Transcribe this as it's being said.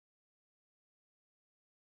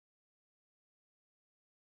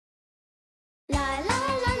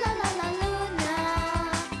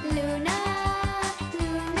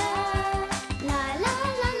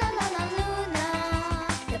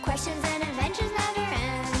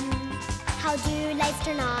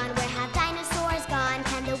Turn on, where have dinosaurs gone?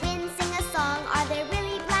 Can the wind sing a song? Are there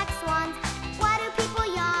really black swans? Why do people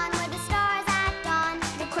yawn where the stars at dawn?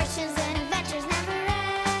 The questions and adventures never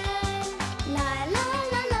end. La la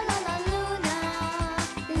la la la la Luna,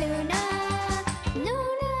 Luna,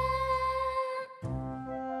 Luna.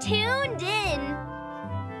 Tuned in.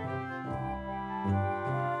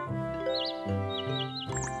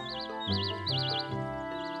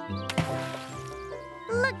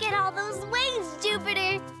 Look at all those waves,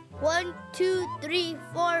 Jupiter. 1, 2, 3,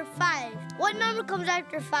 4, 5. What number comes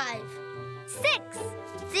after 5? 6.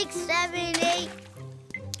 6, 7, 8.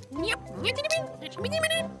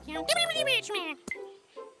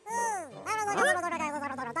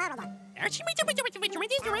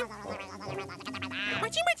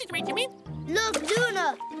 Look,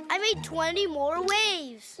 Luna, I made 20 more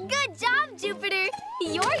waves. Good job, Jupiter.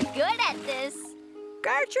 You're good at this.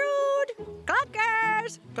 Gertrude,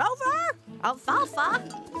 Cluckers, Clover, Alfalfa,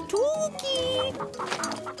 Tookie.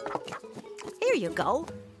 Here you go.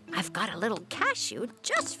 I've got a little cashew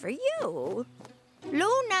just for you.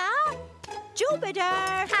 Luna, Jupiter.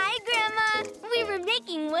 Hi, Grandma. We were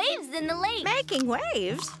making waves in the lake. Making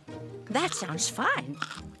waves? That sounds fun.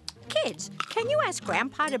 Kids, can you ask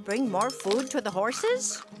Grandpa to bring more food to the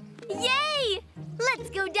horses? Yay! Let's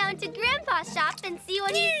go down to Grandpa's shop and see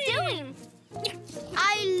what he's doing.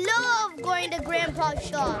 I love going to Grandpa's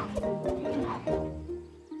shop.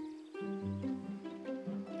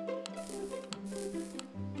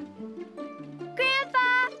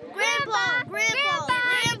 Grandpa! Grandpa!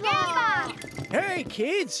 Grandpa! Hey,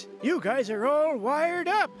 kids, you guys are all wired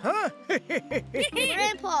up, huh?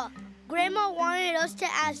 Grandpa, Grandma wanted us to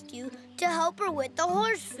ask you to help her with the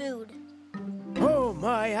horse food. Oh,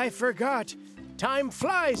 my, I forgot. Time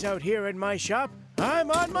flies out here in my shop.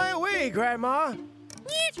 I'm on my way, Grandma.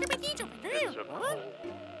 It's a cold,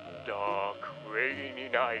 dark, rainy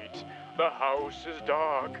night. The house is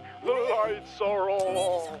dark. The lights are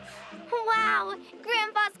off. Wow!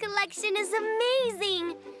 Grandpa's collection is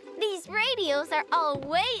amazing! These radios are all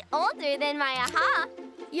way older than my aha.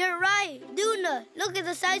 You're right. Luna, look at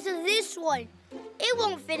the size of this one. It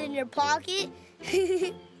won't fit in your pocket.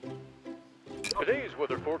 Today's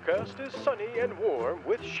weather forecast is sunny and warm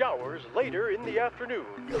with showers later in the afternoon.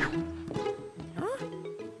 Huh?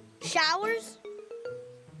 Showers?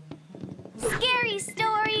 Scary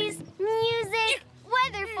stories, music,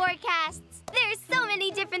 weather forecasts. There's so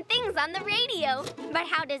many different things on the radio. But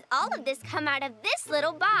how does all of this come out of this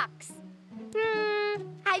little box?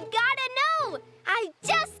 I've gotta know! I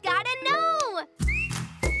just gotta know!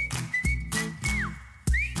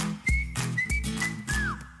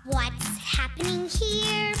 What's happening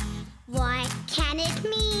here? What can it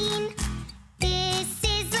mean? This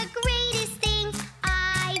is the greatest thing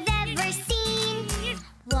I've ever seen.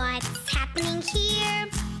 What's happening here?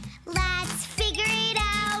 Let's figure it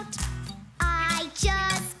out. I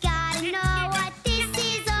just gotta know what this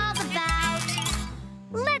is all about.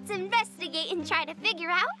 Let's investigate and try to figure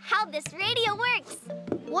out how this radio works.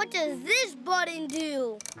 What does this button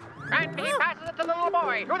do? Randy passes it to the little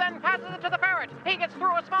boy, who then passes it to the ferret. He gets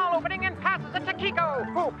through a small opening and passes it to Kiko,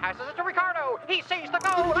 who passes it to Ricardo. He sees the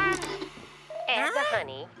goal and... Add the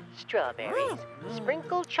honey, strawberries,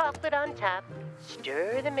 sprinkle chocolate on top,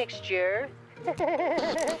 stir the mixture.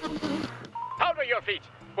 Powder your feet.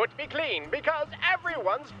 Foot be clean because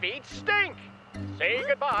everyone's feet stink. Say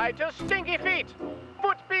goodbye to stinky feet.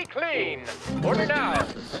 Foot be clean. Order now.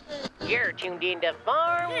 You're tuned into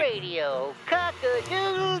Farm Radio.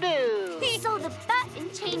 Cock-a-doodle-doo. So the button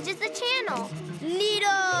changes the channel.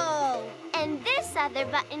 Neato! And this other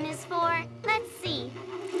button is for, let's see.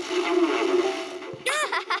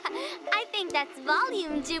 I think that's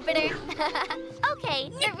volume, Jupiter. Okay,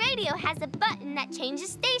 the radio has a button that changes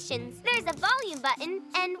stations. There's a volume button,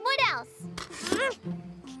 and what else?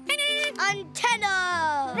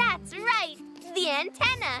 Antenna! That's right, the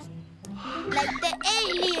antenna. Like the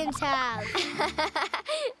aliens have.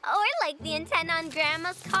 Or like the antenna on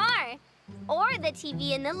Grandma's car. Or the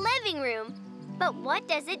TV in the living room. But what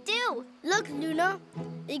does it do? Look, Luna.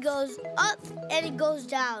 It goes up and it goes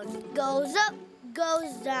down. Goes up,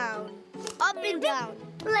 goes down. Up and down.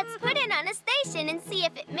 Let's put it on a station and see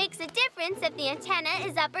if it makes a difference if the antenna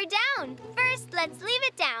is up or down. First, let's leave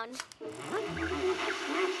it down.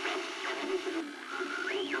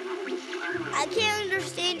 I can't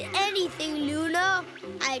understand anything, Luna.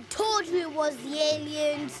 I told you it was the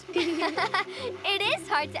aliens. It is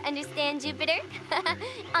hard to understand, Jupiter.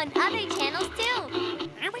 On other channels, too.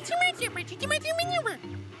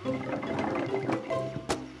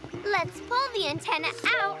 Let's pull the antenna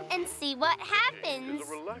out and see what happens. It is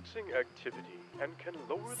a relaxing activity and can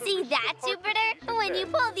lower the See risk that, of heart Jupiter? disease When you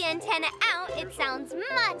and pull the antenna out, it sounds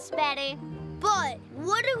much better. But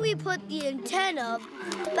what if we put the antenna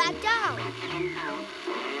back down?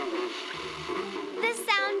 The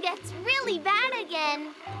sound gets really bad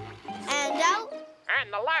again. And out,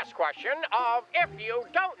 And the last question of if you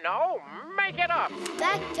don't know, make it up.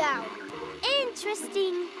 back down.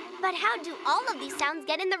 Interesting. But how do all of these sounds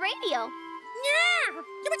get in the radio?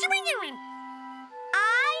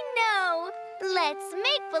 I know. Let's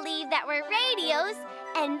make believe that we're radios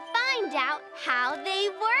and find out how they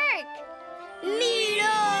work.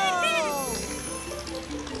 Neato!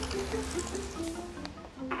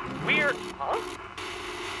 We're... Huh?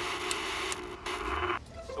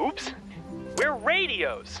 Oops. We're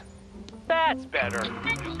radios. That's better.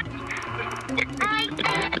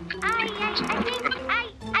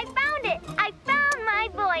 I found it. I found my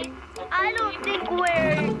voice. I don't think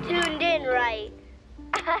we're tuned in right.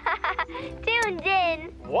 Tuned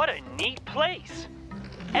in. What a neat place.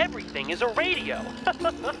 Everything is a radio.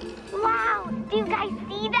 Wow, do you guys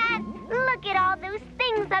see that? Look at all those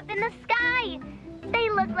things up in the sky. They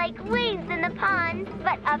look like waves in the pond,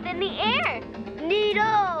 but up in the air.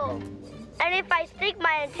 Neato! And if I stick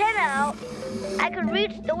my antenna out, I could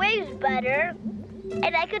reach the waves better,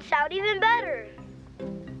 and I could sound even better.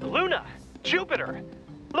 Luna, Jupiter,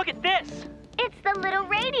 look at this. It's the little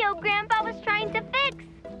radio Grandpa was trying to fix.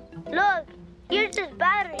 Look, here's his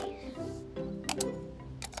batteries.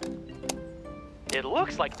 It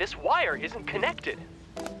looks like this wire isn't connected.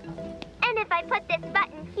 And if I put this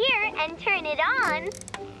button here and turn it on...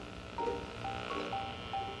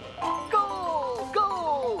 Goal!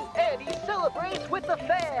 Goal! And he celebrates with the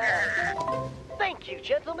fans. Thank you,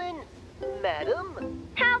 gentlemen. Madam,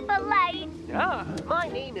 How polite. Ah, my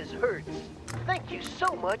name is Hertz. Thank you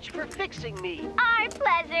so much for fixing me. Our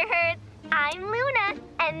pleasure, Hertz. I'm Luna,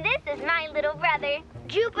 and this is my little brother.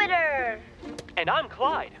 Jupiter! and I'm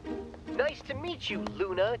Clyde. Nice to meet you,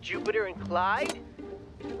 Luna, Jupiter, and Clyde.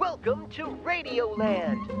 Welcome to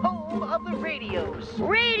Radioland, home of the radios.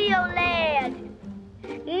 Radioland!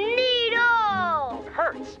 Neato!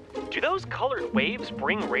 Hertz, do those colored waves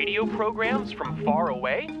bring radio programs from far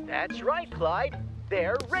away? That's right, Clyde.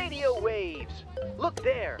 They're radio waves. Look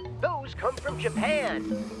there. Those come from Japan.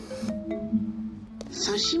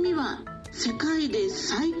 刺身は世界で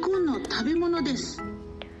最高の食べ物です。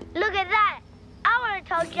 Look at that! I want to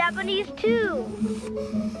talk Japanese too.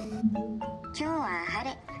 今日は晴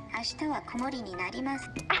れ、明日は曇りになります。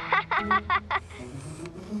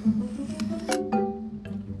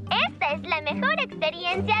 Esta es la mejor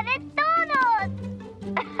experiencia de todos.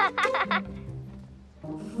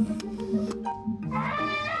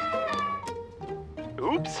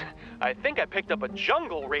 Oops, I think I picked up a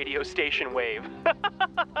jungle radio station wave.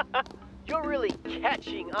 You're really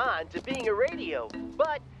catching on to being a radio,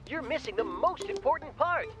 but you're missing the most important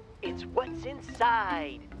part. It's what's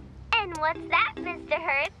inside. And what's that, Mr.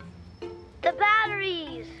 Hertz? The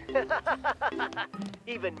batteries.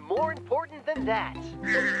 Even more important than that.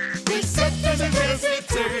 Receptors and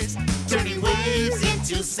transmitters, turning waves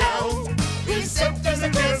into sound. Receptors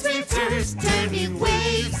and transmitters, turning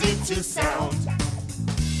waves into sound.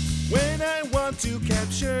 When I want to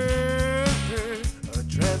capture a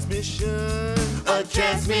transmission,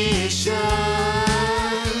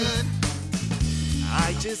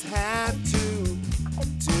 I just have to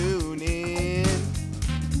tune in.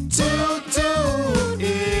 Tune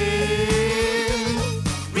in.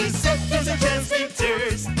 Receptors and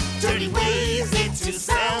transmitters, turning waves into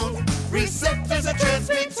sound. Receptors and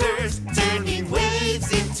transmitters, turning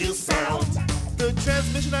waves into sound. The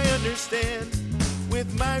transmission I understand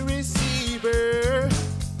with my receiver.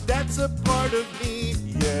 That's a part of me.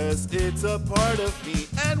 Yes, it's a part of me.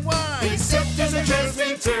 And why? Receptors and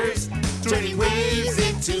transmitters, turning waves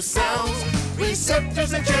into sound.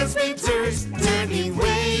 Receptors and transmitters, turning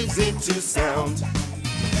waves into sound.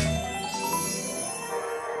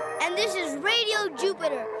 And this is Radio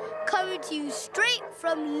Jupiter, coming to you straight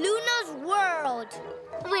from Luna's world.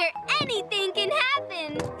 Where anything can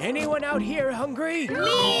happen. Anyone out here hungry?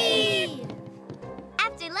 Me!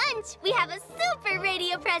 After lunch, we have a super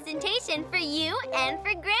radio presentation for you and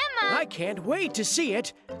for Grandma. I can't wait to see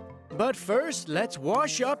it. But first, let's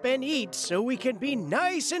wash up and eat so we can be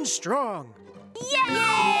nice and strong.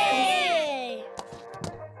 Yay!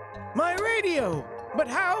 My radio! But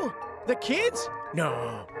how? The kids?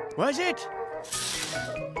 No. Was it?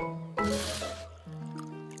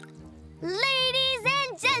 Ladies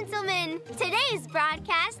and gentlemen, today's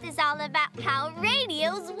broadcast is all about how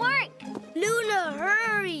radios work. Luna,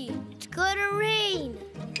 hurry! It's gonna rain.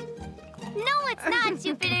 No, it's not,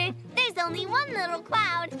 Jupiter. There's only one little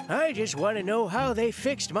cloud. I just want to know how they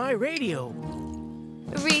fixed my radio.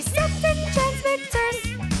 Receptors and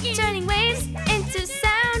transmitters, turning waves into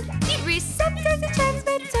sound. Receptors and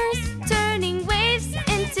transmitters, turning waves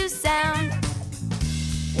into sound.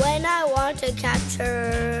 When I want to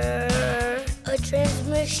capture a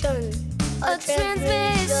transmission. A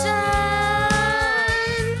transmission.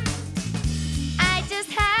 I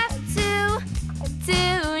just have to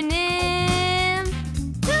tune in.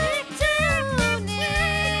 Tune in.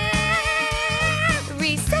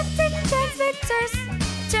 Receptors and transmitters,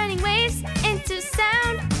 turning waves into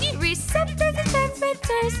sound. Receptors and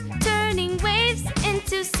transmitters, turning waves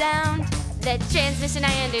into sound. The transmission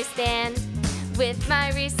I understand with my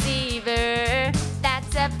receiver.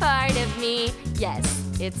 That's a part of me. Yes,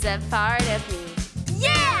 it's a part of me.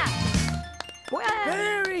 Yeah!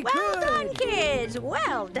 Very well good. done, kids.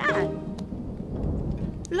 Well done.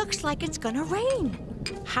 Looks like it's gonna rain.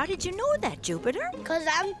 How did you know that, Jupiter? 'Cause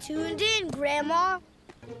I'm tuned in, Grandma.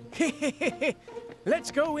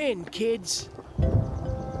 Let's go in, kids.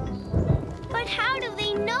 But how do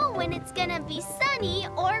they know when it's gonna be sunny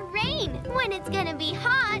or rain? When it's gonna be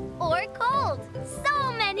hot or cold?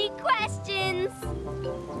 So many questions.